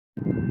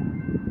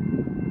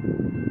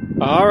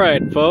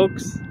Alright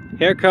folks,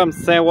 here comes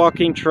San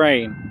Joaquin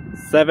train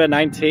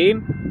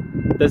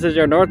 719. This is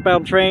your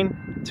northbound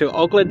train to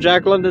Oakland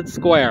Jack London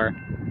Square.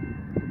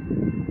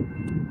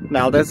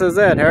 Now this is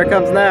it, here it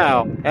comes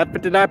now, at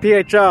 59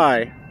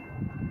 PHI.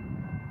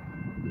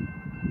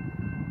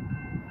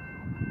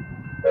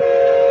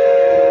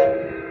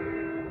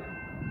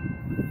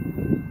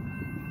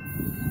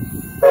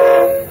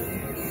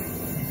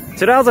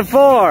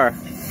 "2004.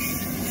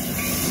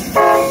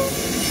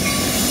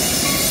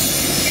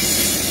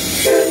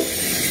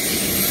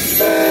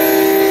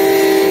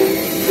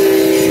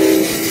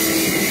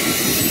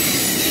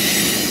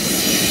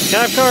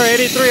 CabCar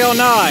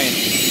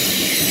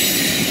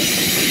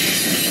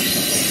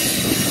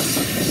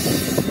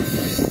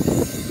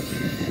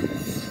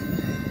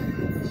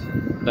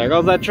 8309. There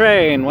goes that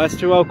train, west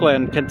to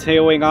Oakland,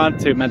 continuing on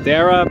to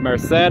Madera,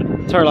 Merced,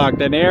 Turlock,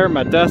 Denier,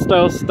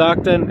 Modesto,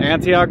 Stockton,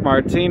 Antioch,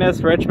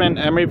 Martinez, Richmond,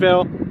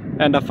 Emeryville,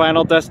 and the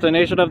final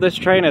destination of this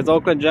train is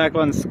Oakland Jack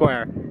London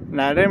Square.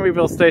 Now at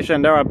Emeryville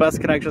Station, there are bus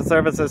connection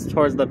services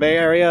towards the Bay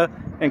Area,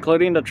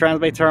 including the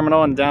Transbay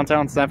Terminal in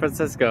downtown San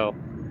Francisco.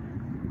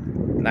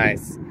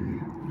 Nice.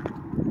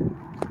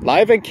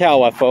 Live in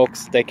Calwa,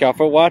 folks. Thank y'all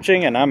for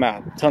watching, and I'm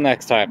out. Till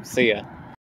next time. See ya.